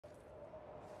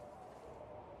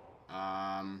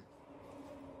Why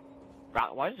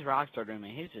is Rockstar doing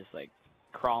me? He's just like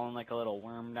crawling like a little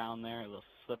worm down there, a little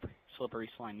slippery,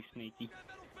 slimy, sneaky.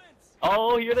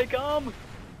 Oh, here they come!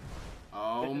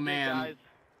 Oh man,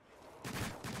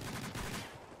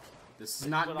 this is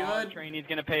not good. Training's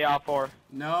gonna pay off for.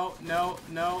 No.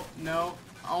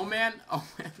 Oh man,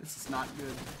 this is not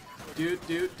good.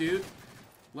 Dude.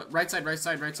 Right side.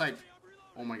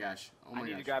 Oh my gosh. I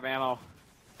need to grab ammo.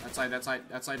 That side, right side,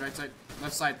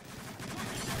 left side.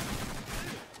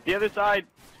 The other side.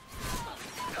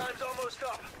 Time's almost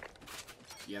up.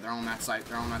 Yeah, they're on that side.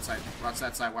 Watch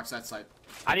that side.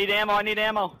 I need ammo. I need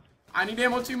ammo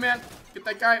too, man. Get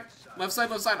that guy. Left side.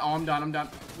 Oh, I'm done.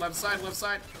 Left side.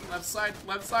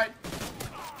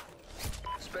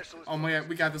 Oh my god,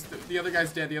 we got this. The other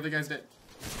guy's dead.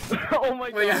 Oh my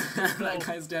god. Yeah. That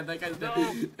guy's dead. No.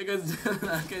 That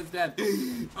guy's dead.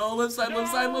 Oh, left side.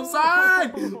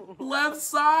 Left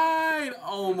side.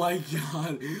 Oh my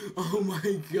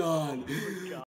god.